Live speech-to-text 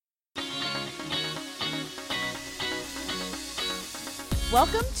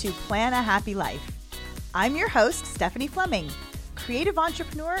Welcome to Plan a Happy Life. I'm your host, Stephanie Fleming, creative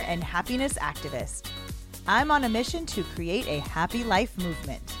entrepreneur and happiness activist. I'm on a mission to create a happy life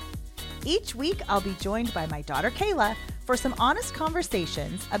movement. Each week, I'll be joined by my daughter, Kayla, for some honest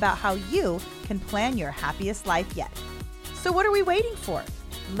conversations about how you can plan your happiest life yet. So what are we waiting for?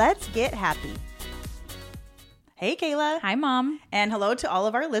 Let's get happy. Hey, Kayla. Hi, Mom. And hello to all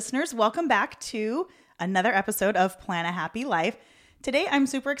of our listeners. Welcome back to another episode of Plan a Happy Life. Today, I'm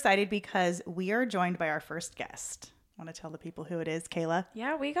super excited because we are joined by our first guest. Want to tell the people who it is, Kayla?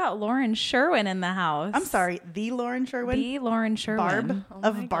 Yeah, we got Lauren Sherwin in the house. I'm sorry, the Lauren Sherwin? The Lauren Sherwin. Barb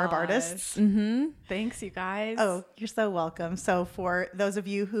of Barb Artists. Mm-hmm. Thanks, you guys. Oh, you're so welcome. So for those of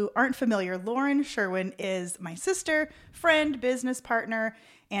you who aren't familiar, Lauren Sherwin is my sister, friend, business partner,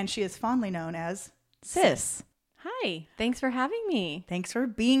 and she is fondly known as Sis. Hi. Thanks for having me. Thanks for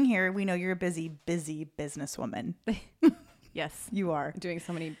being here. We know you're a busy businesswoman. Yes. You are. Doing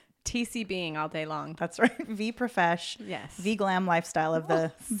so many TCBing all day long. That's right. V Profesh. Yes. V Glam lifestyle of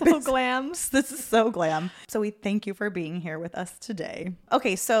the So glam. This is so glam. So we thank you for being here with us today.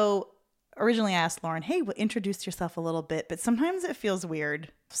 Okay, so originally I asked Lauren, hey, introduce yourself a little bit, but sometimes it feels weird.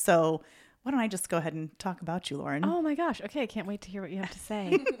 So why don't I just go ahead and talk about you, Lauren? Oh my gosh. Okay. I can't wait to hear what you have to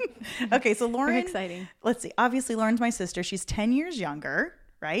say. Okay, so Lauren. Very exciting. Let's see. Obviously, Lauren's my sister. She's 10 years younger,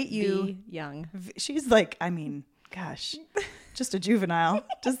 right? Be young. She's like, I mean, gosh, just a juvenile.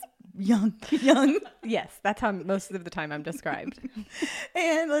 Just young. Yes. That's how most of the time I'm described.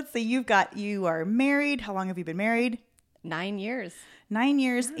 And let's see, you are married. How long have you been married? 9 years. 9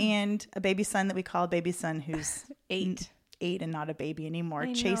 years, and a baby son that we call a baby son who's 8 and not a baby anymore.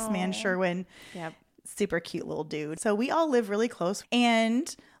 I Chase Man know. Sherwin. Yep. Super cute little dude. So we all live really close.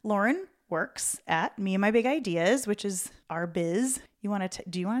 And Lauren works at Me and My Big Ideas, which is our biz. Do you want to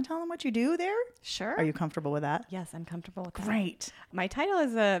tell them what you do there? Sure. Are you comfortable with that? Yes, I'm comfortable with that. Great. My title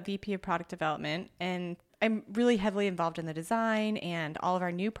is a VP of Product Development, and I'm really heavily involved in the design and all of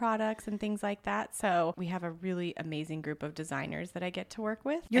our new products and things like that. So we have a really amazing group of designers that I get to work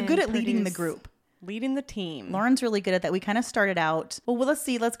with. You're and good at leading the produce- group. Leading the team. Lauren's really good at that. We kind of started out,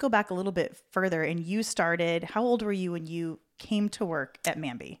 let's go back a little bit further. And you started, how old were you when you came to work at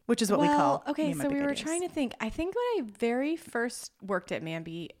Mamby, which is what we call Me Okay, and My so Big we were Ideas. trying to think. I think when I very first worked at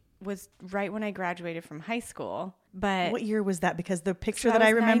Mamby was right when I graduated from high school. But What year was that? Because the picture so that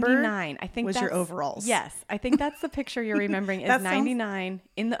I was remember 99. I think was your that's- overalls. Yes, I think that's the picture you're remembering is That sounds- 99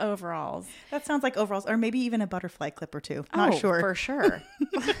 in the overalls. That sounds like overalls, or maybe even a butterfly clip or two. Not sure. For sure.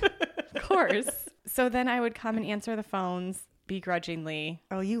 Of course. So then I would come and answer the phones begrudgingly.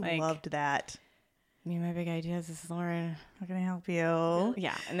 Oh, you Like- loved that. Me and My Big Ideas, this is Lauren. How can I help you?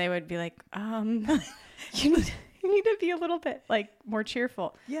 Yeah. And they would be like, you need to be a little bit like more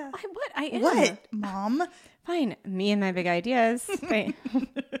cheerful. Yeah. I am. What, Mom? Fine. Me and My Big Ideas.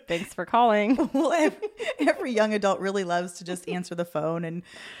 Thanks for calling. Well, every young adult really loves to just answer the phone and,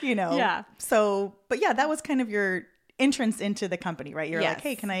 Yeah. So, but yeah, that was kind of your entrance into the company, right? You're like,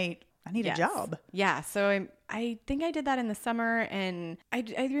 Yes. hey, I need Yes. a job. Yeah. So I think I did that in the summer, and I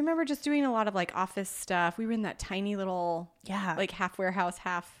remember just doing a lot of like office stuff. We were in that tiny little, Yeah. like half warehouse,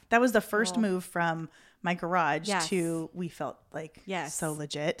 half. That was the first move from my garage Yes. to, we felt like Yes. so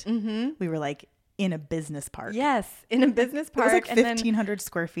legit. Mm-hmm. We were like in a business park. Yes, in a business It park. was like and then- 1,500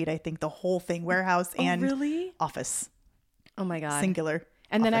 square feet, I think, the whole thing, warehouse and really? office, Oh my God. singular.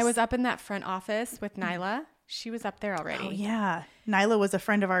 And then I office. was up in that front office with Nyla. She was up there already. Oh, yeah. Nyla was a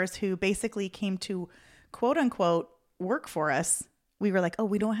friend of ours who basically came to quote unquote work for us. We were like, oh,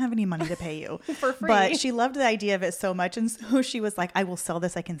 we don't have any money to pay you. For free. But she loved the idea of it so much. And so she was like, I will sell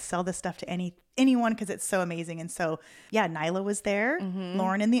this. I can sell this stuff to anyone because it's so amazing. And so, yeah, Nyla was there.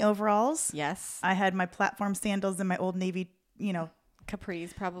 Lauren in the overalls. Yes. I had my platform sandals and my Old Navy,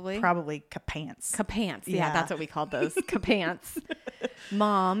 Capris probably. probably pants. Kapants. Yeah. Yeah, that's what we called those. Kapants.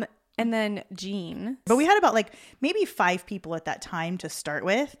 Mom. And then Jean. But we had about like maybe 5 people at that time to start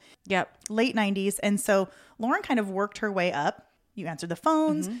with. Yep. Late 90s. And so Lauren kind of worked her way up. You answered the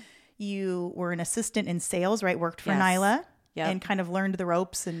phones. You were an assistant in sales, right? Worked for Yes. Nyla Yep. and kind of learned the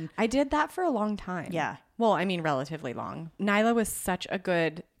ropes. And I did that for a long time. Yeah. Well, I mean, relatively long. Nyla was such a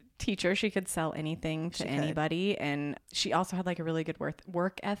good teacher. She could sell anything to She could. anybody. And she also had like a really good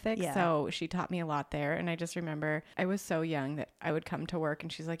work ethic. Yeah. So she taught me a lot there. And I just remember I was so young that I would come to work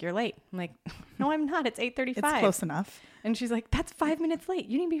and she's like, you're late. I'm like, no, I'm not. It's 8:35. it's close enough. And she's like, that's 5 minutes late.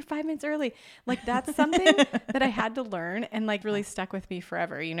 You need to be 5 minutes early. Like, that's something that I had to learn and like really stuck with me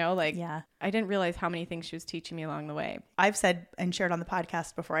forever, Like, Yeah. I didn't realize how many things she was teaching me along the way. I've said and shared on the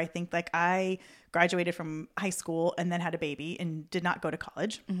podcast before, I think like I graduated from high school and then had a baby and did not go to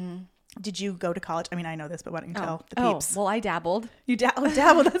college. Did you go to college? I mean, I know this, but why don't you tell the peeps? Well, I dabbled. You dabbled.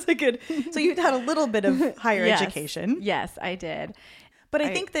 That's a good. So you had a little bit of higher Yes. education. Yes, I did. But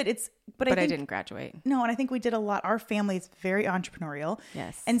I think that it's. But I I think, didn't graduate. No, and I think we did a lot. Our family is very entrepreneurial.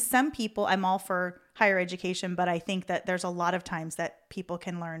 Yes. And some people, I'm all for higher education, but I think that there's a lot of times that people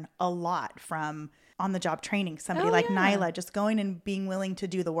can learn a lot from on the job training. Somebody like Nyla just going and being willing to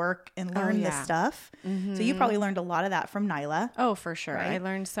do the work and learn the stuff. So you probably learned a lot of that from Nyla. Oh, for sure. Right? I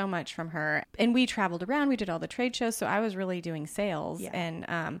learned so much from her. And we traveled around. We did all the trade shows. So I was really doing sales. Yeah.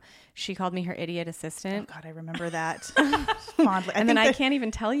 And she called me her idiot assistant. God, I remember that fondly. And then I can't even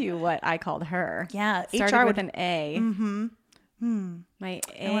tell you what I called her. Yeah, Started HR with would- an A. My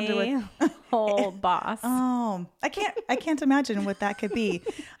wonder whole boss. Oh, I can't imagine what that could be.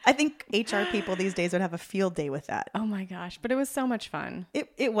 I think HR people these days would have a field day with that. Oh my gosh. But it was so much fun.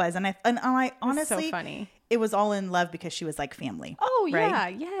 It was. And I honestly, so funny. It was all in love because she was like family. Oh, right? yeah.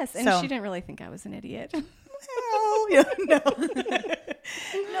 Yes. And So- she didn't really think I was an idiot. Oh, yeah, no.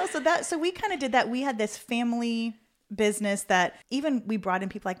 No, so we kind of did that. We had this family business that even we brought in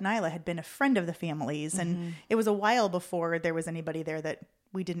people like Nyla had been a friend of the families. And it was a while before there was anybody there that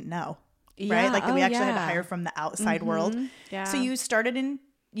we didn't know. Yeah. Right? Like that we Oh, actually had to yeah. hire from the outside world. Yeah. So you started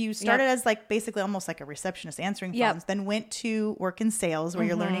as like basically almost like a receptionist answering Yep. phones, then went to work in sales where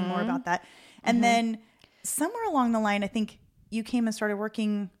you're learning more about that. And then somewhere along the line, I think you came and started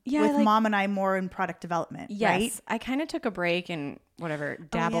working with Mom and I more in product development, Yes. right? I kind of took a break and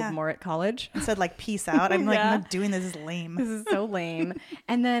dabbled yeah. more at college. And said like, peace out. I'm like, Yeah. I'm not doing this. This is lame. This is so lame.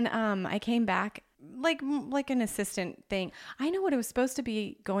 And then I came back like an assistant thing. I know what it was supposed to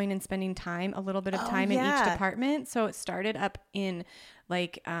be, going and spending time, a little bit of time in each department. So it started up in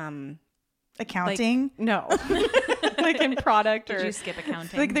like Accounting. no. Like in product Did or you skip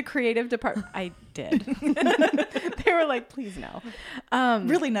accounting? like the creative department. I did. They were like, please no.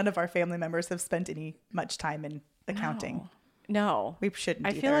 Really, none of our family members have spent any much time in accounting. No. We shouldn't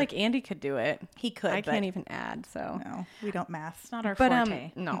I feel either. like Andy could do it. He could, I but can't even add, so. No, we don't math. It's not our But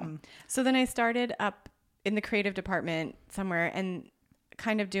forte. no. So then I started up in the creative department somewhere and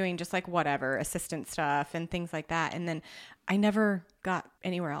kind of doing just like whatever assistant stuff and things like that. And then I never got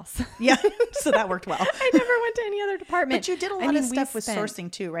anywhere else. Yeah, so that worked well. I never went to any other department. But you did a lot I mean, of we stuff with spent- sourcing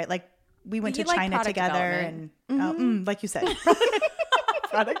too, right? Like we went to You like China product together and like you said,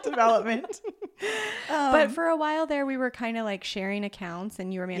 product development. But for a while there, we were kind of like sharing accounts,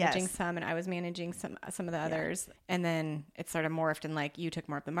 and you were managing Yes. some, and I was managing some of the others. And then it sort of morphed, and like you took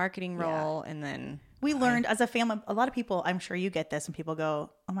more of the marketing role, and then We learned as a family, a lot of people, I'm sure you get this, and people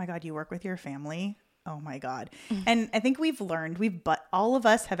go, oh my God, you work with your family? Oh my God. And I think we've learned, all of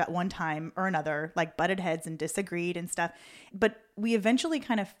us have at one time or another, like butted heads and disagreed and stuff. But we eventually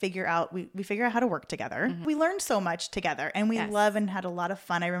kind of figure out, we figure out how to work together. We learned so much together and we Yes. love and had a lot of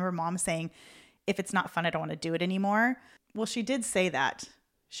fun. I remember Mom saying, if it's not fun, I don't want to do it anymore. Well, she did say that.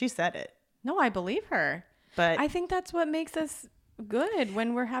 She said it. no, I believe her. But I think that's what makes us good.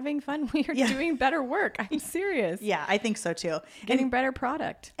 When we're having fun, we are Yeah. doing better work. I'm serious. yeah, I think so too. Getting better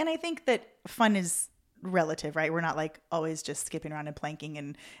product. And I think that fun is relative, right? We're not like always just skipping around and planking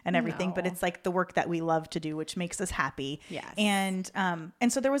and everything, but No. it's like the work that we love to do, which makes us happy. Yes. And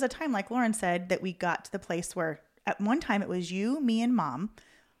so there was a time, like Lauren said, that we got to the place where at one time it was you, me, and Mom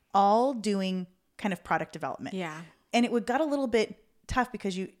all doing kind of product development. Yeah. And it got a little bit tough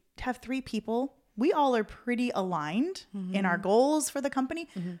because you have three people. We all are pretty aligned in our goals for the company,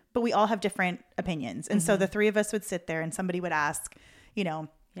 but we all have different opinions. And so the three of us would sit there and somebody would ask, Yeah.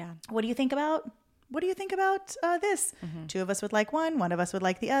 what do you think about this? Two of us would like one of us would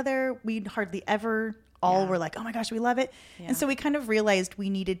like the other. We'd hardly ever all were like, oh my gosh, we love it. And so we kind of realized we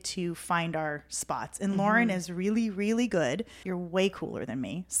needed to find our spots. And Lauren is really, really good. You're way cooler than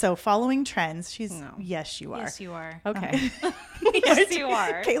me. So following trends, yes, you are. Yes, you are. Okay. Yes, you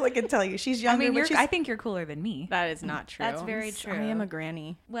are. Kayla can tell you. She's I younger, mean, but she's... I think you're cooler than me. That is not true. That's very true. I am a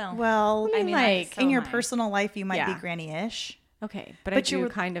granny. well, I mean, like, so in your am I. personal life, you might Yeah. be granny-ish. Okay, but I But do you were-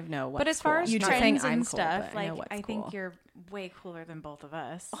 kind of know what's But as far cool. as Not saying trends I'm and cool, stuff, but I know like what's I think cool. you're way cooler than both of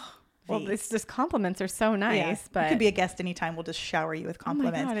us. Well, it's just compliments are so nice, Yeah. but You could be a guest anytime. We'll just shower you with oh my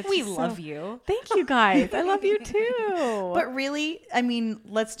compliments. God, it's We just love so- you. Thank you guys. I love you too. But really, I mean,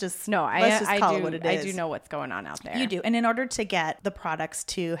 let's just no, let's just call I it do. what it I is. do know what's going on out there. You do. And in order to get the products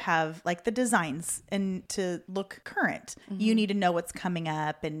to have like the designs and to look current, you need to know what's coming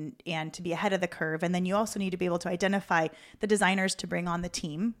up and to be ahead of the curve. And then you also need to be able to identify the designers to bring on the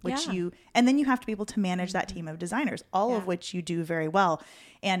team, which Yeah. and then you have to be able to manage that team of designers, all of which you do very well.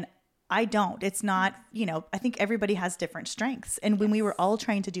 And I don't. It's not, I think everybody has different strengths. And when we were all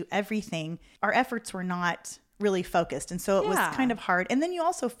trying to do everything, our efforts were not really focused. And so it was kind of hard. And then you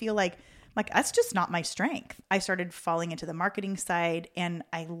also feel like that's just not my strength. I started falling into the marketing side and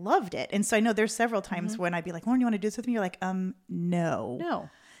I loved it. And so I know there's several times when I'd be like, Lauren, you want to do this with me? You're like, no.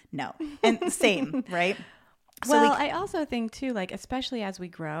 And same, right? Well, I also think too, like, especially as we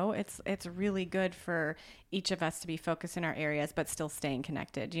grow, it's really good for each of us to be focused in our areas, but still staying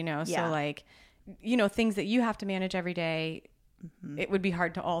connected, you know? Yeah. So like, you know, things that you have to manage every day, it would be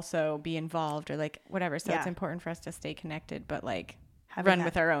hard to also be involved or like whatever. So it's important for us to stay connected, but like run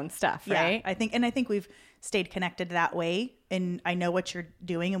with our own stuff, right? I think we've stayed connected that way. And I know what you're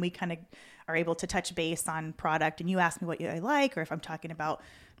doing, and we kind of are able to touch base on product. And you ask me what I like, or if I'm talking about,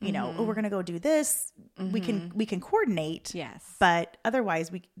 you know, we're going to go do this, we can coordinate. Yes. But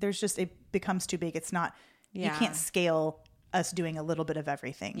otherwise it becomes too big. It's not, you can't scale us doing a little bit of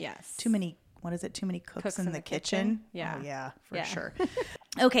everything. Yes. Too many cooks in the kitchen? Yeah. Oh, yeah, for sure.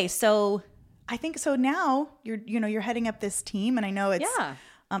 Okay. So I think so now you're heading up this team, and I know it's,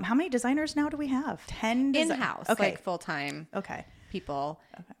 how many designers now do we have? 10 in-house, like full-time people.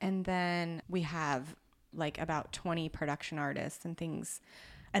 Okay. And then we have like about 20 production artists and things.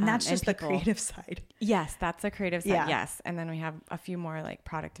 And that's just the creative side. Yes, that's the creative side. Yes. And then we have a few more like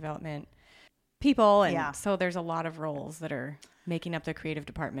product development people. And so there's a lot of roles that are making up the creative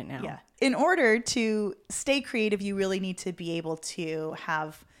department now. Yeah. In order to stay creative, you really need to be able to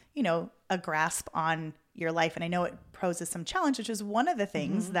have, you know, a grasp on your life. And I know it poses some challenge, which is one of the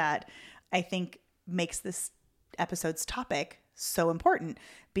things that I think makes this episode's topic so important.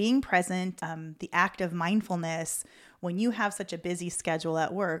 Being present, the act of mindfulness, when you have such a busy schedule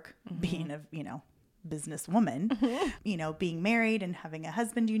at work, being a, you know, businesswoman, you know, being married and having a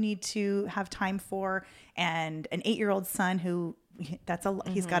husband you need to have time for, and an 8-year-old son who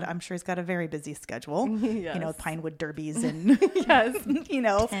he's got, I'm sure he's got a very busy schedule, you know, Pinewood derbies and, you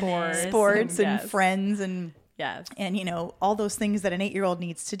know, sports and friends and, and, you know, all those things that an 8-year-old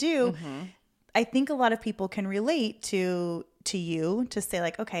needs to do. I think a lot of people can relate to you to say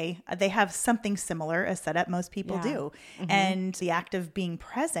like, okay, they have something similar, a setup most people do. And the act of being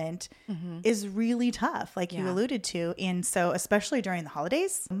present is really tough, like you alluded to. And so especially during the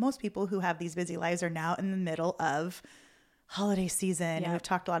holidays, most people who have these busy lives are now in the middle of holiday season. And we've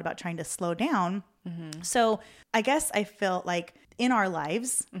talked a lot about trying to slow down. So I guess I felt like in our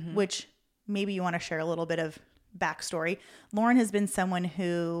lives, which maybe you want to share a little bit of backstory, Lauren has been someone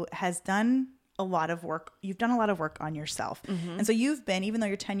who has done a lot of work. You've done a lot of work on yourself. And so you've been, even though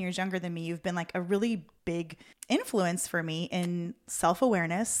you're 10 years younger than me, you've been like a really big influence for me in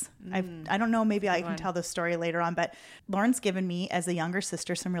self-awareness. I don't know, maybe I can tell the story later on, but Lauren's given me as a younger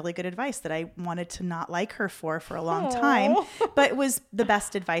sister some really good advice that I wanted to not like her for a long time, but it was the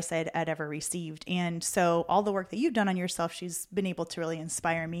best advice I'd ever received. And so all the work that you've done on yourself, she's been able to really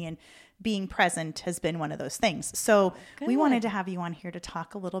inspire me, and being present has been one of those things. So we wanted to have you on here to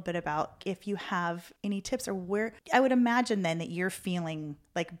talk a little bit about if you have any tips, or where I would imagine then that you're feeling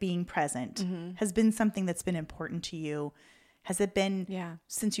like being present has been something that's been important to you. Has it been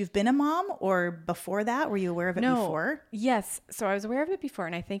since you've been a mom, or before that? Were you aware of it before? Yes. So I was aware of it before.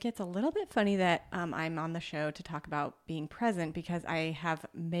 And I think it's a little bit funny that I'm on the show to talk about being present, because I have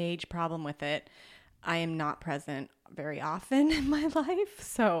a major problem with it. I am not present very often in my life.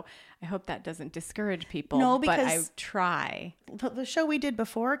 So I hope that doesn't discourage people. No, because but I try. The show we did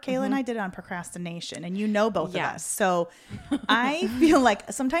before, Kayla and I did it on procrastination, and you know both of us. So I feel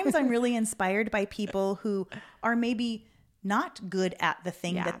like sometimes I'm really inspired by people who are maybe not good at the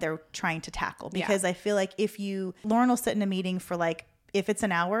thing that they're trying to tackle. Because I feel like Lauren will sit in a meeting for like, if it's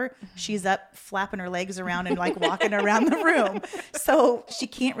an hour, she's up flapping her legs around and like walking around the room. So she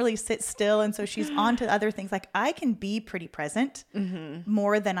can't really sit still. And so she's on to other things. Like I can be pretty present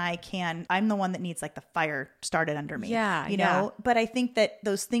more than I can. I'm the one that needs like the fire started under me. You know, but I think that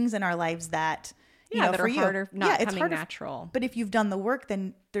those things in our lives that, you know, that for are harder, you, not it's coming harder, natural. But if you've done the work,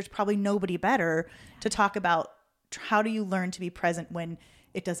 then there's probably nobody better to talk about how do you learn to be present when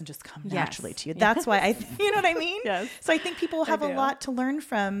it doesn't just come naturally to you. That's why you know what I mean? So I think people have a lot to learn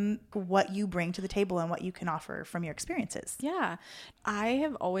from what you bring to the table and what you can offer from your experiences. Yeah. I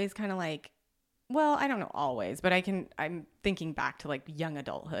have always kind of like, well, I don't know always, but I'm thinking back to like young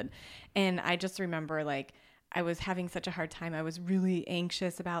adulthood. And I just remember like, I was having such a hard time. I was really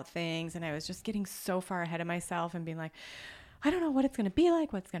anxious about things, and I was just getting so far ahead of myself and being like, I don't know what it's going to be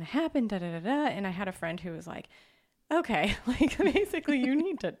like, what's going to happen, da, da, da, da. And I had a friend who was like, okay, like basically you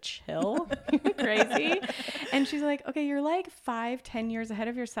need to chill. You're crazy. And she's like, okay, you're like 5-10 years ahead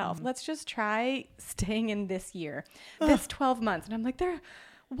of yourself. Let's just try staying in this year, this 12 months. And I'm like,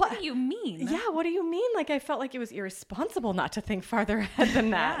 What do you mean? Yeah, what do you mean? Like, I felt like it was irresponsible not to think farther ahead than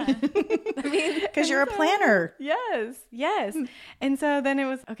that. I mean, Because you're a planner. Yes. And so then it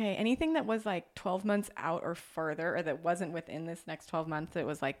was, okay, anything that was like 12 months out or further, or that wasn't within this next 12 months, it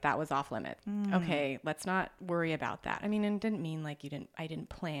was like, that was off limits. Okay, let's not worry about that. I mean, it didn't mean like I didn't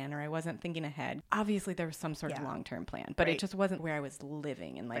plan or I wasn't thinking ahead. Obviously, there was some sort of long-term plan, but it just wasn't where I was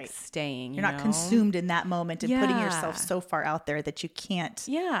living and like staying. You're not consumed in that moment and putting yourself so far out there that you can't.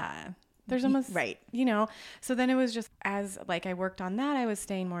 Yeah. There's almost, so then it was just as like I worked on that, I was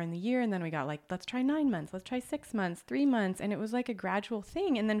staying more in the year. And then we got like, let's try 9 months, let's try 6 months, 3 months. And it was like a gradual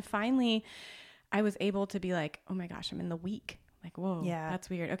thing. And then finally I was able to be like, oh my gosh, I'm in the week. Like, whoa, that's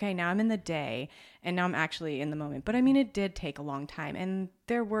weird. Okay, now I'm in the day and now I'm actually in the moment. But I mean, it did take a long time. And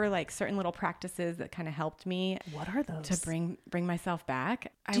there were like certain little practices that kind of helped me. What are those? To bring myself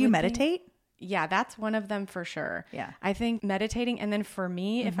back. Do you meditate? Yeah, that's one of them for sure. Yeah. I think meditating. And then for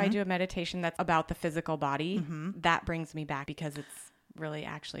me, if I do a meditation that's about the physical body, that brings me back because it's really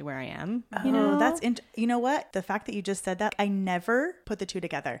actually where I am. You know? That's you know what? The fact that you just said that, I never put the two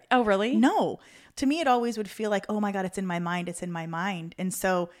together. Oh, really? No. To me, it always would feel like, oh my God, it's in my mind. It's in my mind. And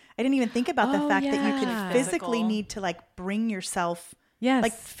so I didn't even think about the fact that you could physically need to like bring yourself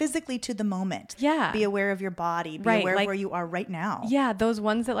like physically to the moment. Yeah. Be aware of your body. Be aware of where you are right now. Yeah. Those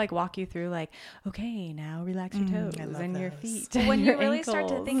ones that like walk you through like, okay, now relax your toes and your feet. Well, when your you really ankles. start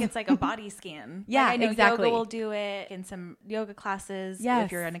to think it's like a body scan. Yeah, like I know exactly. yoga will do it in some yoga classes. Yes.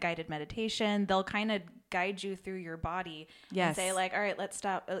 If you're in a guided meditation, they'll kind of guide you through your body and say like, all right, let's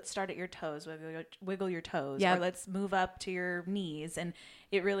start at your toes, wiggle your toes, or let's move up to your knees. And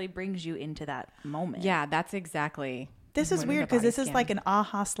it really brings you into that moment. Yeah, that's exactly. This is weird because this is like an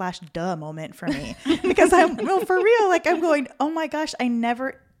aha/duh moment for me because for real, like I'm going, oh my gosh,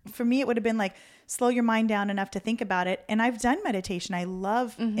 for me, it would have been like, slow your mind down enough to think about it. And I've done meditation. I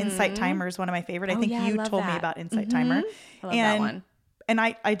love Insight Timer is one of my favorite. I think you told me about Insight Timer. I love that one. And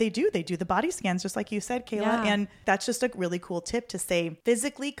they do the body scans, just like you said, Kayla. Yeah. And that's just a really cool tip to say,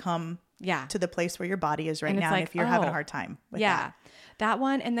 physically come to the place where your body is right now. Like, and if you're having a hard time with that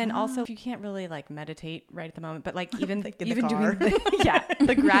one. And then also, if you can't really like meditate right at the moment, but like even like doing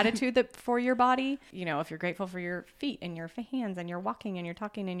the gratitude for your body, you know, if you're grateful for your feet and your hands and you're walking and you're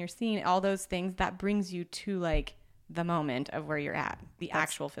talking and you're seeing all those things, that brings you to like the moment of where you're at, the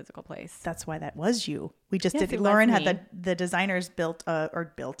actual physical place. That's why that was you. We just did. Lauren had the designers built,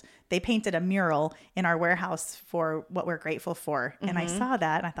 they painted a mural in our warehouse for what we're grateful for. And I saw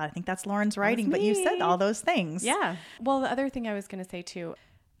that and I thought, I think that's Lauren's writing, but you said all those things. Yeah. Well, the other thing I was going to say too,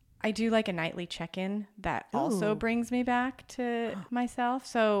 I do like a nightly check-in that also brings me back to myself.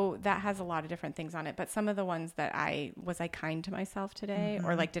 So that has a lot of different things on it. But some of the ones that was I kind to myself today?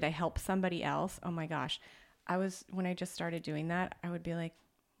 Or like, did I help somebody else? Oh my gosh. When I just started doing that, I would be like,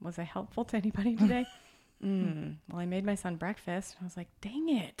 was I helpful to anybody today? Well, I made my son breakfast. I was like, dang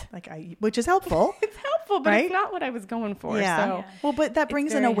it. Which is helpful. It's helpful, but it's not what I was going for. Yeah. So well, but that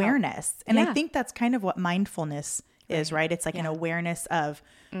brings an awareness. And I think that's kind of what mindfulness is, right? It's like an awareness of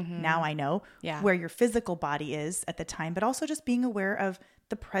now I know where your physical body is at the time, but also just being aware of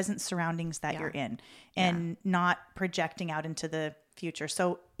the present surroundings that you're in and not projecting out into the future.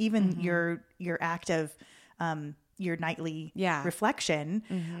 So even your act of your nightly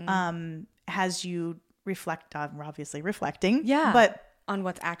reflection has you reflect on, we're obviously reflecting, but on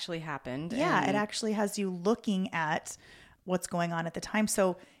what's actually happened. Yeah, it actually has you looking at what's going on at the time.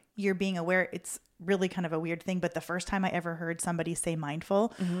 So you're being aware. It's really kind of a weird thing, but the first time I ever heard somebody say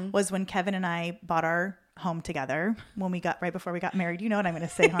mindful was when Kevin and I bought our home together right before we got married. You know what I'm going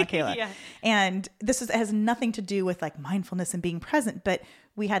to say, huh, Kayla? And this has nothing to do with like mindfulness and being present, but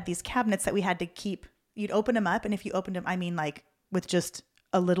we had these cabinets that we had to keep. You'd open them up, and if you opened them, I mean, like with just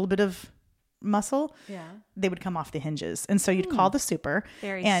a little bit of muscle, they would come off the hinges. And so you'd call the super.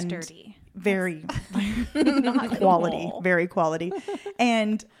 Very sturdy. Very quality, very quality.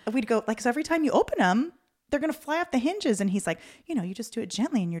 And we'd go like, so every time you open them, they're going to fly off the hinges. And he's like, you just do it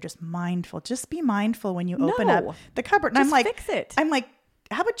gently and you're just mindful. Just be mindful when you open up the cupboard. And just I'm like, fix it. I'm like,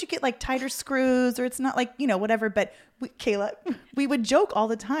 how about you get like tighter screws, or it's not like, whatever. But Kayla, we would joke all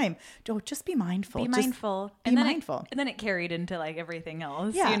the time. Just be mindful. Be mindful. Be mindful. And then it carried into like everything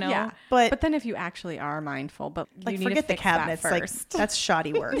else, Yeah. Yeah. But then if you actually are mindful, but like, you need forget to the fix cabinets. that Like first. that's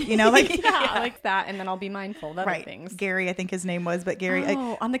shoddy work, like like that. And then I'll be mindful of other things. Gary, I think his name was, but Gary,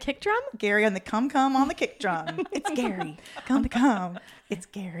 on the kick drum? Gary on the come on the kick drum. It's Gary. Come. It's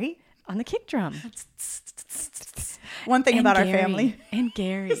Gary on the kick drum. One thing about our family and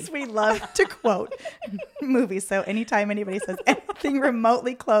Gary is we love to quote movies. So anytime anybody says anything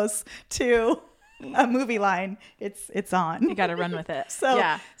remotely close to a movie line, it's on. You got to run with it.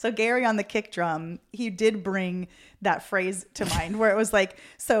 So Gary on the kick drum, he did bring that phrase to mind where it was like,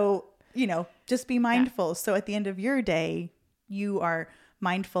 so, just be mindful. Yeah. So at the end of your day, you are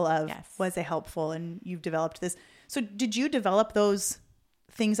mindful of, was it helpful? And you've developed this. So did you develop those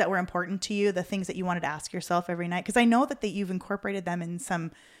things that were important to you, the things that you wanted to ask yourself every night? Because I know that you've incorporated them in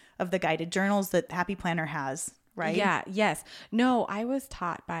some of the guided journals that Happy Planner has, right? Yeah. Yes. No, I was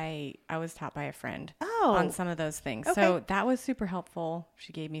taught by a friend on some of those things. Okay. So that was super helpful.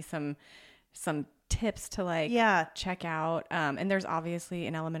 She gave me some tips to check out. And there's obviously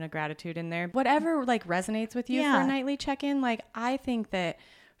an element of gratitude in there. Whatever resonates with you for a nightly check-in. I think that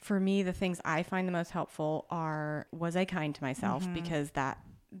for me, the things I find the most helpful are, was I kind to myself? Because that,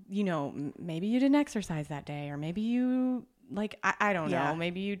 maybe you didn't exercise that day, or maybe you I don't know,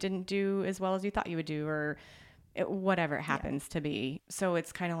 maybe you didn't do as well as you thought you would do, or whatever it happens to be. So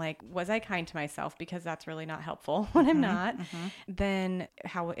it's kind of was I kind to myself? Because that's really not helpful when I'm not. Then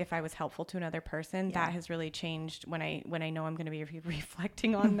if I was helpful to another person, that has really changed when I know I'm going to be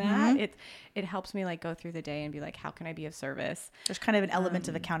reflecting on that. It helps me go through the day and be how can I be of service? There's kind of an element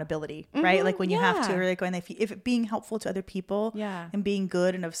of accountability, right? When you have to really go in, if being helpful to other people and being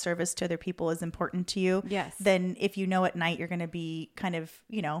good and of service to other people is important to you, then if at night you're going to be kind of,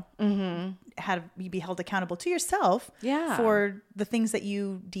 you be held accountable to yourself for the things that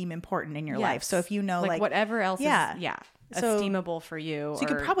you deem important in your life. So if whatever else is esteemable for you. So you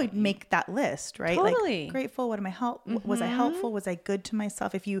could probably make that list, right? Totally. Grateful. What am I was I helpful? Was I good to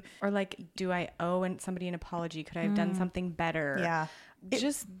myself? Or do I owe somebody an apology? Could I have done something better? Yeah.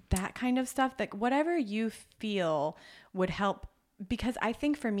 Just that kind of stuff. Whatever you feel would help. Because I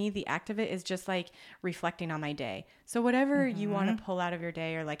think for me, the act of it is just reflecting on my day. So whatever you want to pull out of your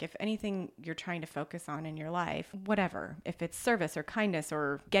day, or if anything you're trying to focus on in your life, whatever, if it's service or kindness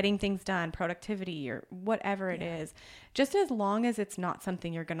or getting things done, productivity or whatever it is, just as long as it's not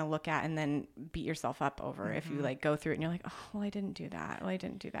something you're going to look at and then beat yourself up over. If you go through it and you're oh, well, I didn't do that. Well, I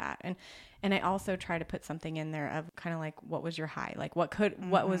didn't do that. And I also try to put something in there of kind of what was your high?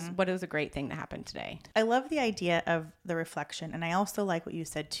 what was a great thing that happened today? I love the idea of the reflection. And I also like what you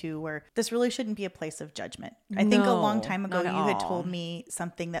said too, where this really shouldn't be a place of judgment. I think a long time ago, you had told me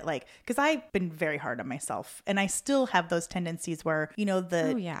something that because I've been very hard on myself and I still have those tendencies where,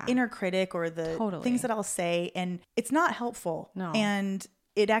 the inner critic or the things that I'll say, and it's not helpful. No. And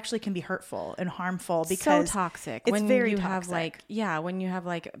it actually can be hurtful and harmful because so toxic. It's when very you toxic. Have when you have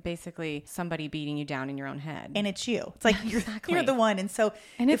basically somebody beating you down in your own head, and it's you. It's you're the one, and so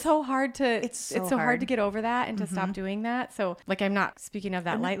it's so hard to it's so hard to get over that and to stop doing that. So I'm not speaking of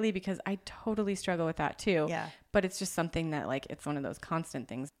that lightly because I totally struggle with that too. Yeah. But it's just something that it's one of those constant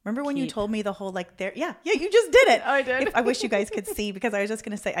things. Remember when you told me the whole you just did it. I did. I wish you guys could see, because I was just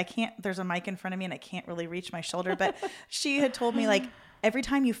going to say, I can't, there's a mic in front of me and I can't really reach my shoulder, but she had told me every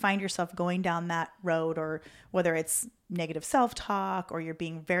time you find yourself going down that road, or whether it's negative self-talk or you're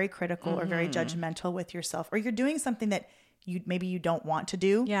being very critical or very judgmental with yourself, or you're doing something that maybe you don't want to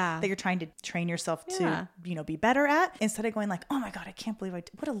do, that you're trying to train yourself to, be better at, instead of going oh my God, I can't believe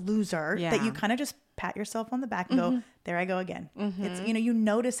what a loser, that you kind of just pat yourself on the back and go, there I go again. It's, you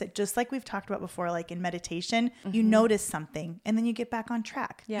notice it, just like we've talked about before, in meditation, you notice something and then you get back on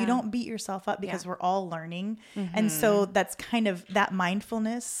track. You don't beat yourself up, because we're all learning. And so that's kind of that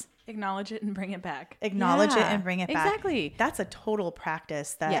mindfulness. Acknowledge it and bring it back. Acknowledge it and bring it back. Exactly. That's a total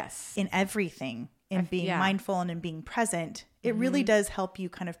practice that in everything, in being mindful and in being present, it really does help you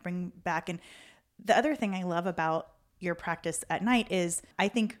kind of bring back. And the other thing I love about your practice at night is, I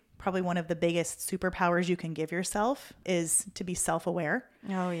think probably one of the biggest superpowers you can give yourself is to be self-aware.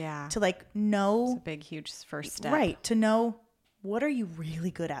 Oh yeah. To know. It's a big, huge first step. Right. To know, what are you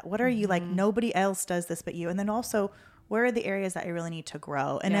really good at? What are you nobody else does this but you? And then also, where are the areas that I really need to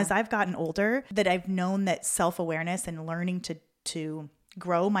grow? And as I've gotten older, that I've known that self-awareness and learning to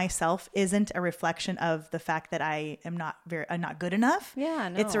grow myself isn't a reflection of the fact that I'm not good enough. Yeah,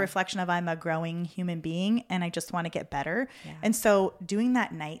 no. It's a reflection of I'm a growing human being and I just want to get better. Yeah. And so doing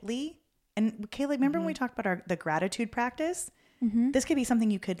that nightly, and Kayla, remember when we talked about the gratitude practice? This could be something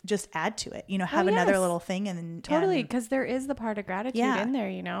you could just add to it, have another little thing. And then totally, because there is the part of gratitude in there,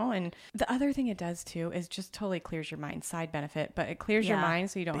 and the other thing it does too is just totally clears your mind. Side benefit, but it clears your mind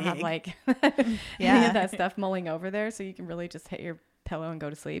so you don't have any of that stuff mulling over there, so you can really just hit your pillow and go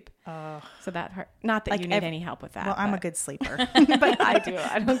to sleep. So that part, not that you need any help with that. Well, I'm a good sleeper. But I do.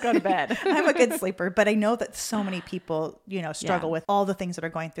 I don't go to bed. I'm a good sleeper, but I know that so many people, struggle with all the things that are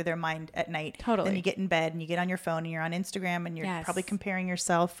going through their mind at night. Totally. Then you get in bed and you get on your phone and you're on Instagram and you're probably comparing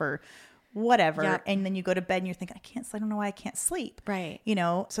yourself or whatever. Yep. And then you go to bed and you're thinking, I don't know why I can't sleep. Right. You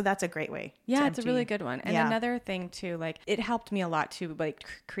know, so that's a great way. Yeah, it's a really good one. And another thing too, like it helped me a lot too, like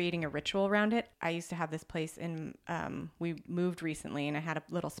creating a ritual around it. I used to have this place in, we moved recently and I had a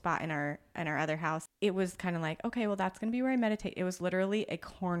little spot in our other house. It was kind of like, okay, well, that's going to be where I meditate. It was literally a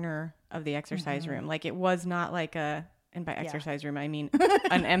corner of the exercise room. Like it was not like and by exercise room, I mean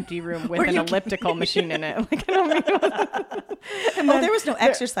an empty room with an elliptical machine in it. Like, I don't mean there was no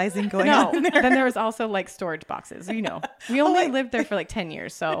exercising going on there. Then there was also like storage boxes, you know. We only lived there for like 10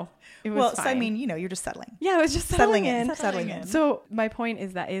 years, so it was fine. So I mean, you know, you're just settling. Yeah, it was just settling in. Settling in. So my point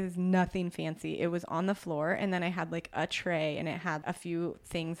is that it is nothing fancy. It was on the floor, and then I had like a tray, and it had a few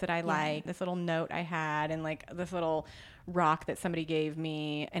things that I liked. This little note I had, and like this little rock that somebody gave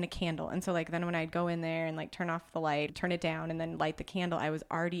me, and a candle. And so like then when I'd go in there and like turn off the light, turn it down, and then light the candle, I was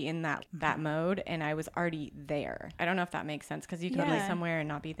already in that mode, and I was already there. I don't know if that makes sense, because you could be somewhere and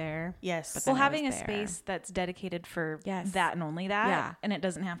not be there. Yes. But having a space that's dedicated for that and only that, and it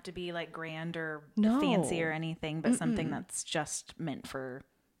doesn't have to be like grand or fancy or anything, but something that's just meant for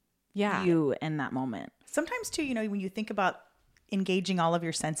you in that moment. Sometimes too, you know, when you think about engaging all of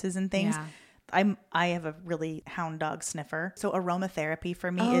your senses and things, I have a really hound dog sniffer. So aromatherapy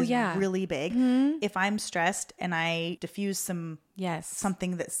for me is really big. Mm-hmm. If I'm stressed and I diffuse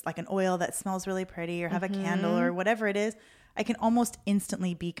something that's like an oil that smells really pretty, or have a candle or whatever it is, I can almost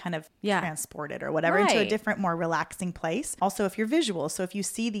instantly be kind of transported or whatever into a different, more relaxing place. Also, if you're visual, so if you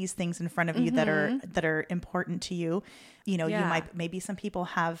see these things in front of you that are important to you, you know, you might, maybe some people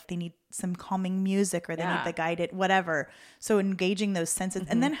they need some calming music, or they need the guided, whatever. So engaging those senses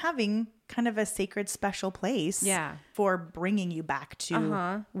and then having kind of a sacred, special place for bringing you back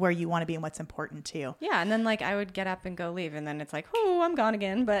to where you want to be and what's important to you. Yeah. And then like I would get up and go leave, and then it's like, oh, I'm gone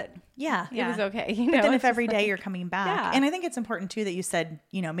again. But it was okay. You know, but then if every day you're coming back, and I think it's important too that you said,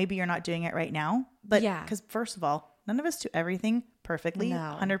 you know, maybe you're not doing it right now, but because first of all, none of us do everything perfectly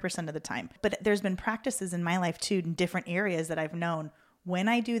 100% of the time. But there's been practices in my life too, in different areas that I've known, when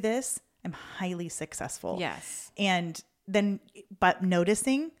I do this, I'm highly successful. Yes. And then, but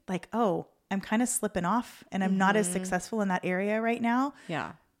noticing like, oh, I'm kind of slipping off and I'm not as successful in that area right now.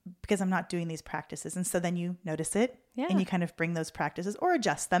 Yeah. Because I'm not doing these practices. And so then you notice it and you kind of bring those practices or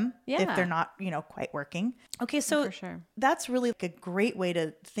adjust them if they're not, you know, quite working. Okay. So that's really like a great way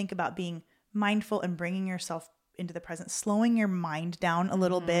to think about being mindful and bringing yourself into the present, slowing your mind down a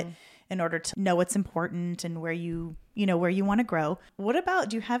little bit in order to know what's important and where you want to grow. What about,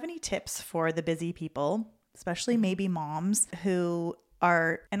 do you have any tips for the busy people, especially maybe moms who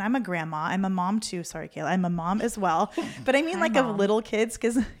are, and I'm a grandma, I'm a mom too. Sorry, Kayla. I'm a mom as well. But I mean like of little kids,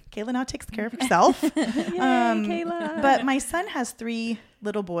 because Kayla now takes care of herself. Yay, Kayla. But my son has 3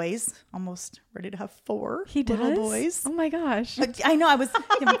 little boys, almost ready to have 4 little boys. Oh my gosh. I know. I was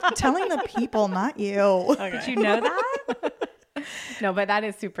telling the people, not you. Okay. Did you know that? No, but that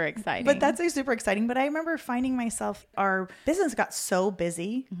is super exciting. But that's super exciting. But I remember finding myself, our business got so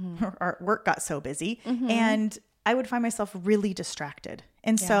busy, our work got so busy, and I would find myself really distracted.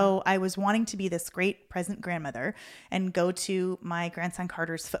 And so I was wanting to be this great present grandmother and go to my grandson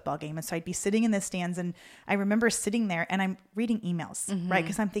Carter's football game. And so I'd be sitting in the stands, and I remember sitting there and I'm reading emails, right?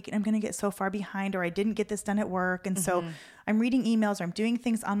 Because I'm thinking I'm going to get so far behind, or I didn't get this done at work. And so I'm reading emails, or I'm doing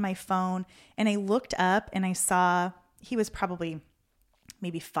things on my phone. And I looked up and I saw he was probably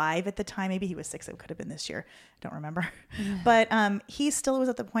maybe 5 at the time. Maybe he was 6. It could have been this year. I don't remember. But he still was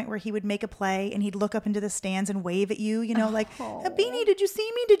at the point where he would make a play and he'd look up into the stands and wave at you, you know, like, Beanie, did you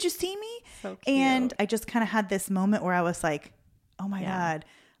see me? Did you see me? So cute. And I just kind of had this moment where I was like, oh my God,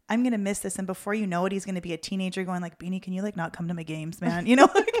 I'm going to miss this. And before you know it, he's going to be a teenager going like, Beanie, can you like not come to my games, man? You know?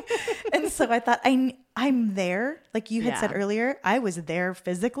 And so I thought I'm there. Like you had said earlier, I was there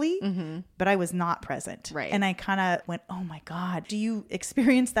physically, but I was not present. Right. And I kind of went, oh my God. Do you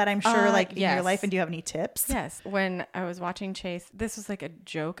experience that? I'm sure in your life. And do you have any tips? Yes. When I was watching Chase, this was like a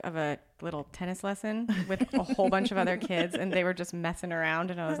joke of a little tennis lesson with a whole bunch of other kids, and they were just messing around,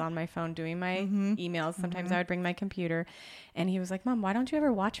 and I was on my phone doing my emails. Sometimes I would bring my computer, and he was like, Mom, why don't you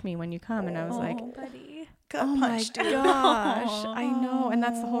ever watch me when you come? And I was like, buddy. Oh my gosh. I know. And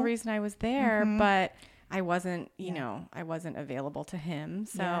that's the whole reason I was there, but I wasn't, I wasn't available to him.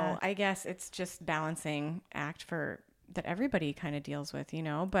 So I guess it's just balancing act that everybody kind of deals with,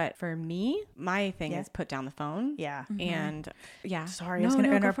 but for me, my thing is put down the phone. Yeah. And sorry, I was going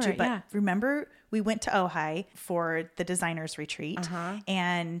to interrupt you, but remember we went to Ojai for the designers retreat,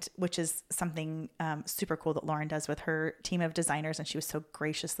 and which is something super cool that Lauren does with her team of designers. And she was so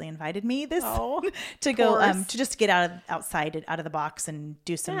graciously invited me to go to just get outside of the box and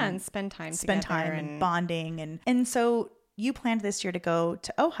do some and spend time and bonding. And so you planned this year to go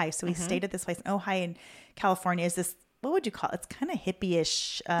to Ojai. So we stayed at this place in Ojai in California. Is this, what would you call it? It's kind of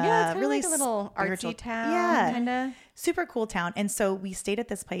hippie-ish. It's really like a little artsy town. Kind of. Super cool town. And so we stayed at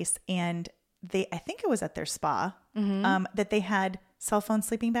this place, and I think it was at their spa, that they had cell phone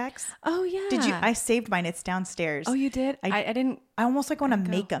sleeping bags. Oh yeah. Did you? I saved mine. It's downstairs. Oh, you did? I didn't. I almost like want to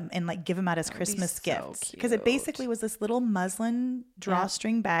make them and like give them out as Christmas gifts, because it basically was this little muslin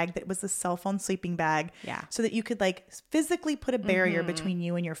drawstring bag that was a cell phone sleeping bag. Yeah. So that you could like physically put a barrier between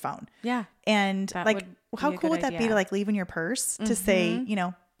you and your phone. Yeah. And that like, how cool would that be to like leave in your purse to say, you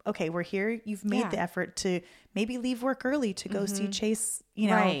know, okay, we're here. You've made the effort to maybe leave work early to go see Chase, you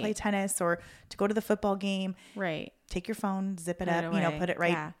know, play tennis, or to go to the football game. Right. Take your phone, zip it up, you know, put it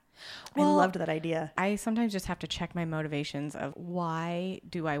right. Yeah. Well, I loved that idea. I sometimes just have to check my motivations of why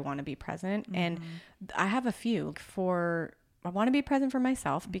do I want to be present? And I have a few. I want to be present for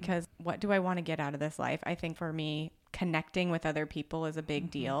myself because what do I want to get out of this life? I think for me, connecting with other people is a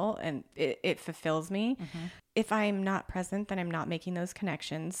big deal, and it fulfills me. If I'm not present, then I'm not making those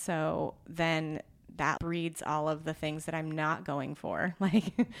connections. So then that breeds all of the things that I'm not going for,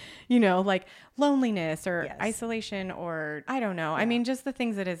 like, you know, like loneliness or isolation, or I don't know. I mean, just the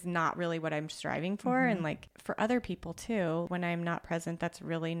things that is not really what I'm striving for. And like for other people too, when I'm not present, that's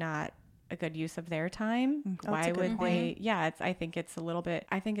really not a good use of their time. Why would they? Yeah, I think it's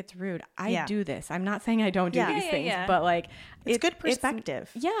rude. I do this. I'm not saying I don't do these things, but like it's good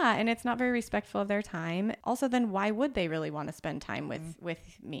perspective. And it's not very respectful of their time. Also, then why would they really want to spend time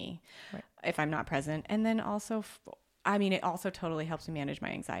with me if I'm not present? And then also, I mean, it also totally helps me manage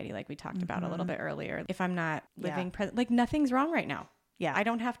my anxiety, like we talked about a little bit earlier. If I'm not living present, like nothing's wrong right now. Yeah, I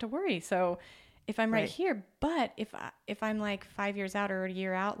don't have to worry. So if I'm right here, but if I'm like 5 years out or a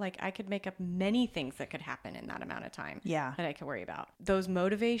year out, like I could make up many things that could happen in that amount of time that I could worry about. Those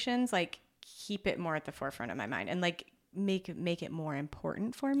motivations, like keep it more at the forefront of my mind and like make it more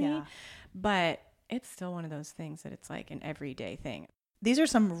important for me. Yeah. But it's still one of those things that it's like an everyday thing. These are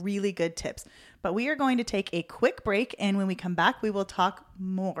some really good tips, but we are going to take a quick break. And when we come back, we will talk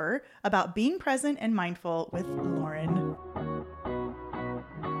more about being present and mindful with Lauren.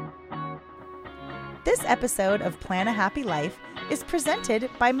 This episode of Plan a Happy Life is presented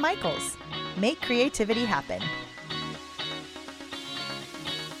by Michaels. Make creativity happen.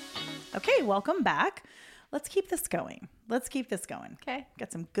 Okay, welcome back. Let's keep this going. Okay.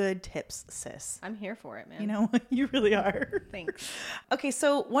 Got some good tips, sis. I'm here for it, man. You know, you really are. Thanks. Okay,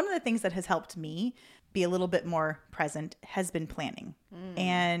 so one of the things that has helped me be a little bit more present has been planning.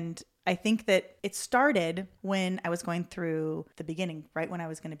 And I think that it started when I was going through the beginning, right when I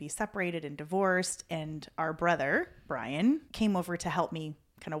was going to be separated and divorced, and our brother, Brian, came over to help me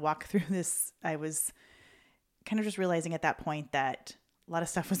kind of walk through this. I was kind of just realizing at that point that a lot of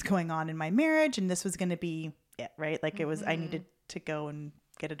stuff was going on in my marriage, and this was going to be it, right? Like it was, I needed to go and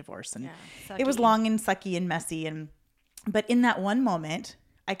get a divorce, and it was long and sucky and messy. But in that one moment,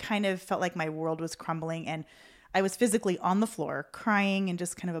 I kind of felt like my world was crumbling, and I was physically on the floor crying and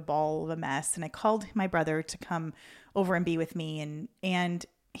just kind of a ball of a mess. And I called my brother to come over and be with me. And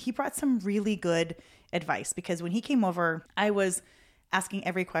he brought some really good advice, because when he came over, I was asking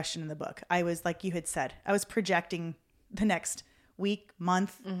every question in the book. I was, like you had said, I was projecting the next week,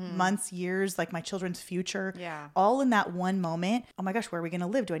 months, years, like my children's future, all in that one moment. Oh my gosh, where are we going to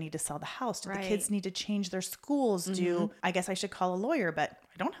live? Do I need to sell the house? Do the kids need to change their schools? I guess I should call a lawyer, but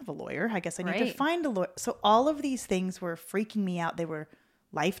I don't have a lawyer. I guess I need to find a lawyer. So all of these things were freaking me out. They were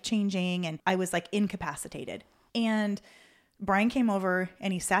life-changing, and I was like incapacitated. And Brian came over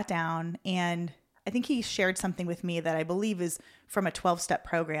and he sat down, and I think he shared something with me that I believe is from a 12-step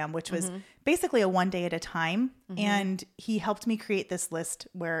program, which was basically a one day at a time. And he helped me create this list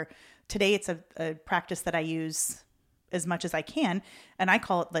where today it's a practice that I use as much as I can. And I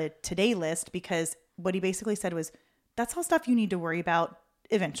call it the today list, because what he basically said was, that's all stuff you need to worry about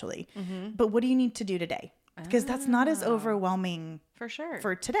eventually. But what do you need to do today? Because that's not as overwhelming for sure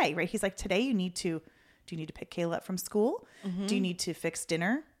for today, right? He's like, today do you need to pick Kayla up from school? Do you need to fix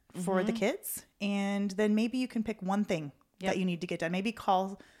dinner for the kids? And then maybe you can pick one thing that you need to get done. Maybe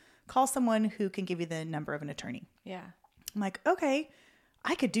call someone who can give you the number of an attorney. Yeah. I'm like, okay,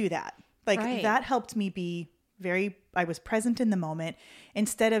 I could do that. Like that helped me be I was present in the moment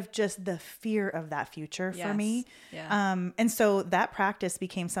instead of just the fear of that future for me. Yeah. And so that practice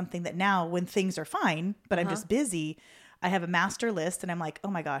became something that now when things are fine, but I'm just busy, I have a master list, and I'm like,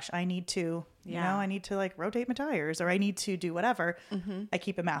 oh my gosh, I need to, you know, I need to like rotate my tires, or I need to do whatever. I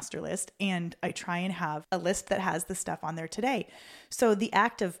keep a master list, and I try and have a list that has the stuff on there today. So the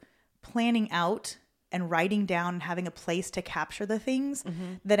act of planning out and writing down and having a place to capture the things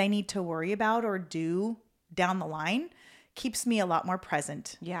that I need to worry about or do down the line keeps me a lot more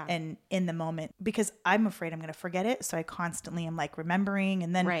present and in the moment, because I'm afraid I'm going to forget it. So I constantly am like remembering.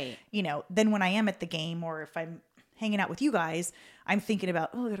 And then, then when I am at the game, or if I'm hanging out with you guys, I'm thinking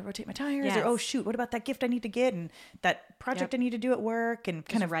about, I got to rotate my tires, or, shoot, what about that gift I need to get? And that project I need to do at work, and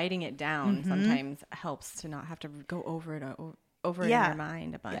kind of writing it down sometimes helps to not have to go over it in your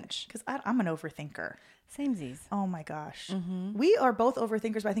mind a bunch. Because I'm an overthinker. Samesies. Oh my gosh. We are both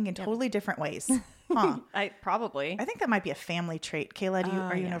overthinkers, but I think in totally different ways. Huh. I think that might be a family trait. Kayla,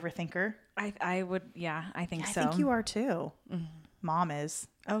 are you an overthinker? I would, I think so. I think you are too. Mom is.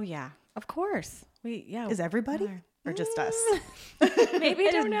 Oh yeah, of course. Is everybody? Or just us? Maybe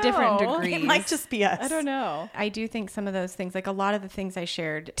I don't know. Different degrees. It might just be us. I don't know. I do think some of those things, like a lot of the things I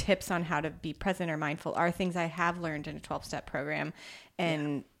shared, tips on how to be present or mindful, are things I have learned in a 12-step program.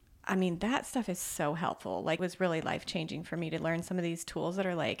 And I mean, that stuff is so helpful. Like, it was really life-changing for me to learn some of these tools that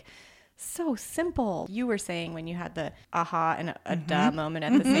are like so simple. You were saying when you had the aha and a duh moment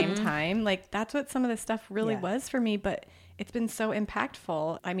at the same time, like that's what some of this stuff really was for me, but it's been so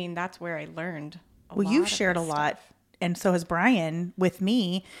impactful. I mean, that's where I learned you've shared a lot. And so has Brian with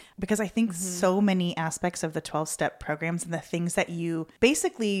me, because I think so many aspects of the 12-step programs and the things that you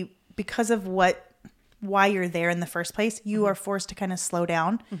basically, because of why you're there in the first place, you are forced to kind of slow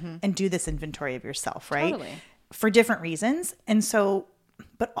down and do this inventory of yourself, right? Totally. For different reasons. And so,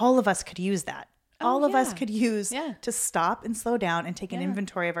 but all of us could use that. All of us could use to stop and slow down and take an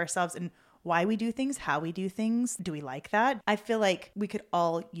inventory of ourselves and why we do things, how we do things. Do we like that? I feel like we could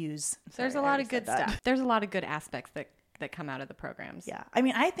all use. There's a lot of good stuff. There's a lot of good aspects that come out of the programs. Yeah. I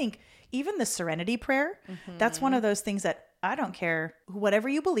mean, I think even the Serenity Prayer, that's one of those things that I don't care, whatever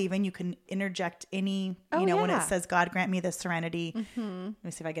you believe in, you can interject any, when it says, God grant me the serenity, let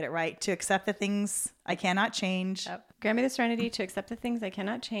me see if I get it right, to accept the things I cannot change. Yep. Grant me the serenity to accept the things I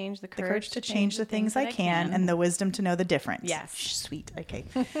cannot change, the courage to change the things I can, and the wisdom to know the difference. Yes. Sweet. Okay.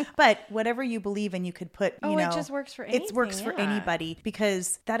 But whatever you believe in, you could put, it just works for anything. It works for anybody,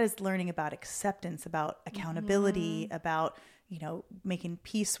 because that is learning about acceptance, about accountability, about making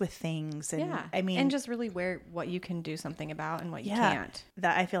peace with things. And I mean, and just really what you can do something about and what you can't.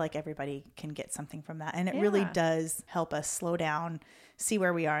 That I feel like everybody can get something from that. And it really does help us slow down, see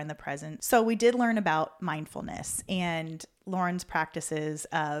where we are in the present. So we did learn about mindfulness and Lauren's practices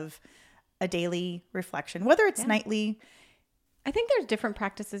of a daily reflection, whether it's nightly. I think there's different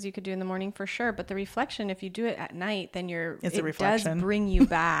practices you could do in the morning for sure, but the reflection, if you do it at night, then it does bring you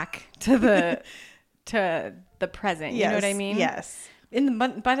back to the present. You know what I mean? Yes.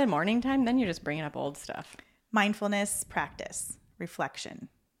 By the morning time, then you're just bringing up old stuff. Mindfulness practice, reflection,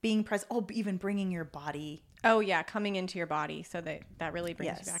 being present. Oh, even bringing your body. Oh yeah, coming into your body, so that really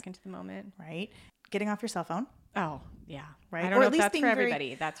brings you back into the moment. Right. Getting off your cell phone. Oh yeah. Right. I don't know if that's for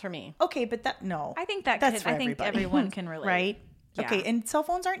everybody. That's for me. Okay, but I think that's everyone can relate. Right. Yeah. Okay, and cell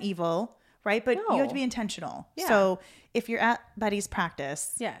phones aren't evil. Right. But you have to be intentional. Yeah. So if you're at Buddy's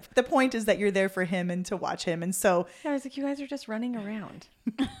practice, the point is that you're there for him and to watch him. And so I was like, you guys are just running around.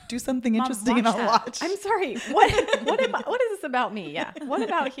 Do something interesting and I'll watch. I'm sorry. What is this about me? Yeah. What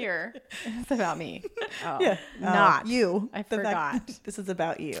about here? It's about me. Oh, yeah. Not you. I forgot. This is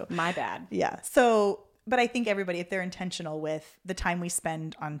about you. My bad. Yeah. So, but I think everybody, if they're intentional with the time we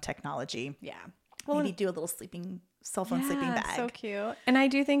spend on technology, maybe do a little cell phone sleeping bag. So cute. And I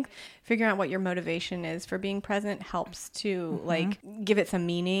do think figuring out what your motivation is for being present helps to like give it some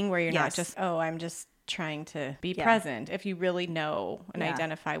meaning, where you're not just, I'm just trying to be present. If you really know and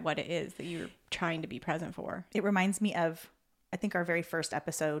identify what it is that you're trying to be present for. It reminds me of, I think our very first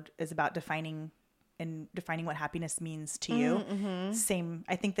episode is about defining what happiness means to you. Same.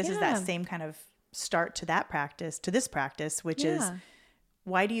 I think this is that same kind of start to this practice, which is,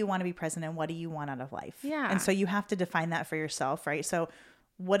 why do you want to be present and what do you want out of life? Yeah. And so you have to define that for yourself, right? So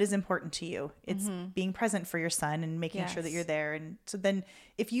what is important to you? It's being present for your son and making sure that you're there. And so then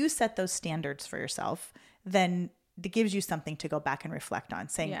if you set those standards for yourself, then it gives you something to go back and reflect on,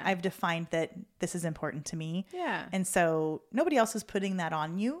 saying, I've defined that this is important to me. Yeah. And so nobody else is putting that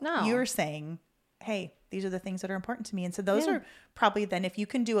on you. No. You're saying, hey, these are the things that are important to me. And so those are probably then, if you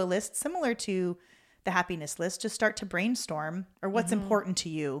can do a list similar to the happiness list, just start to brainstorm or what's important to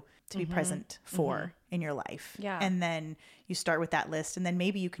you to be present for in your life. Yeah. And then you start with that list, and then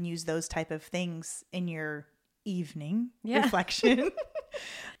maybe you can use those type of things in your evening reflection.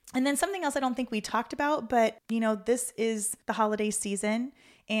 And then something else I don't think we talked about, but this is the holiday season,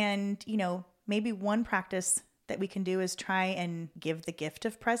 and maybe one practice that we can do is try and give the gift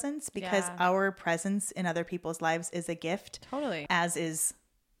of presence, because our presence in other people's lives is a gift. Totally. As is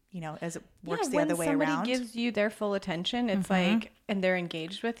as it works the other way around. When somebody gives you their full attention, it's like, and they're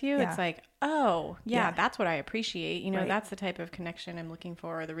engaged with you, it's like, oh, yeah, that's what I appreciate. That's the type of connection I'm looking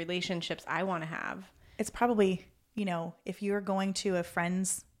for, or the relationships I want to have. It's probably, if you're going to a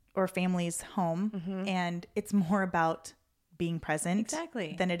friend's or family's home and it's more about being present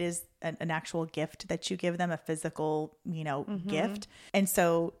than it is an actual gift that you give them, a physical, gift. And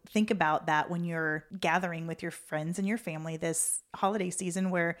so think about that when you're gathering with your friends and your family this holiday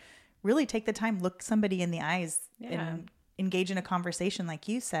season, where really take the time, look somebody in the eyes and engage in a conversation, like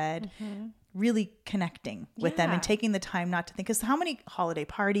you said, really connecting with them and taking the time not to think, because how many holiday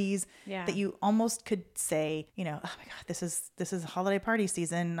parties that you almost could say, oh my God, this is holiday party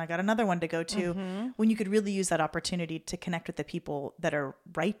season, I got another one to go to, when you could really use that opportunity to connect with the people that are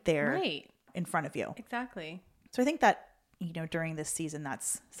right there in front of you. Exactly. So I think that, during this season,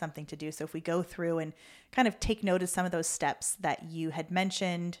 that's something to do. So if we go through and kind of take note of some of those steps that you had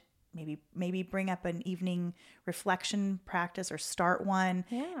mentioned, maybe bring up an evening reflection practice or start one,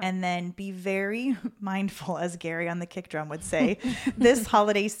 and then be very mindful, as Gary on the kick drum would say, this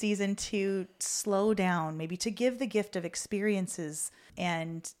holiday season to slow down, maybe to give the gift of experiences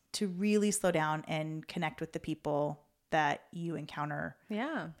and to really slow down and connect with the people that you encounter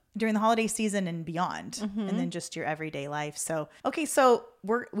during the holiday season and beyond, and then just your everyday life. So, okay. So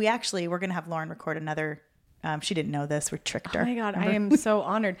we're going to have Lauren record another. She didn't know this. We tricked her. Oh my God. Remember? I am so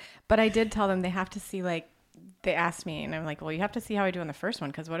honored. But I did tell them they have to see, they asked me and I'm like, well, you have to see how I do on the first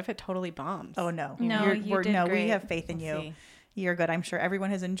one. 'Cause what if it totally bombs? Oh no. You did great. We have faith in you. See. You're good. I'm sure everyone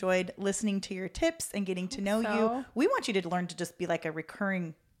has enjoyed listening to your tips and getting to know you. We want you to learn to just be like a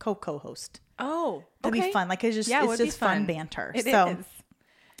recurring co-host. Oh, that'd be fun. It's just fun banter. It is.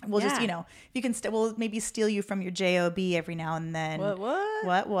 We'll just, you can we'll maybe steal you from your job every now and then.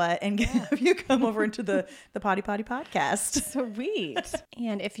 What? And have you come over into the Potty podcast. Sweet.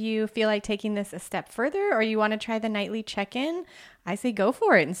 And if you feel like taking this a step further, or you want to try the nightly check-in, I say go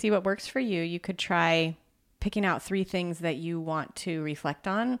for it and see what works for you. You could try picking out 3 things that you want to reflect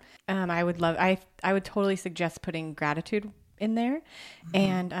on. I would totally suggest putting gratitude in there,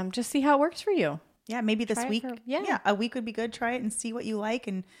 and just see how it works for you. Yeah, maybe this week. A week would be good. Try it and see what you like,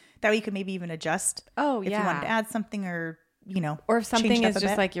 and that way you could maybe even adjust. If you wanted to add something, or or if something is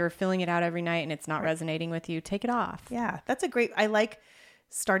just like you're filling it out every night and it's not resonating with you, take it off. Yeah, that's I like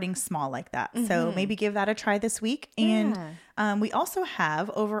starting small like that. So maybe give that a try this week. And we also have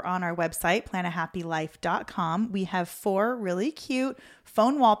over on our website, planahappylife.com, we have 4 really cute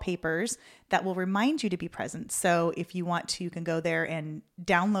phone wallpapers that will remind you to be present. So if you want to, you can go there and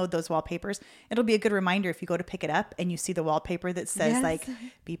download those wallpapers. It'll be a good reminder if you go to pick it up and you see the wallpaper that says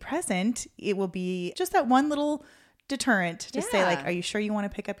be present. It will be just that one little deterrent to say are you sure you want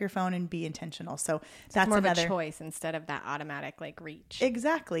to pick up your phone and be intentional? So that's more another of a choice instead of that automatic reach.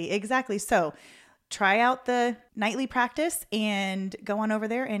 Exactly. So try out the nightly practice and go on over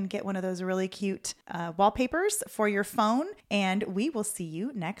there and get one of those really cute wallpapers for your phone. And we will see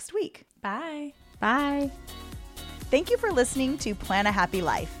you next week. Bye. Thank you for listening to Plan a Happy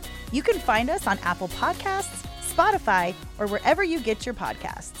Life. You can find us on Apple Podcasts, Spotify, or wherever you get your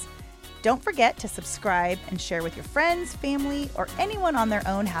podcasts. Don't forget to subscribe and share with your friends, family, or anyone on their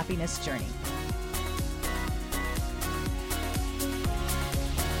own happiness journey.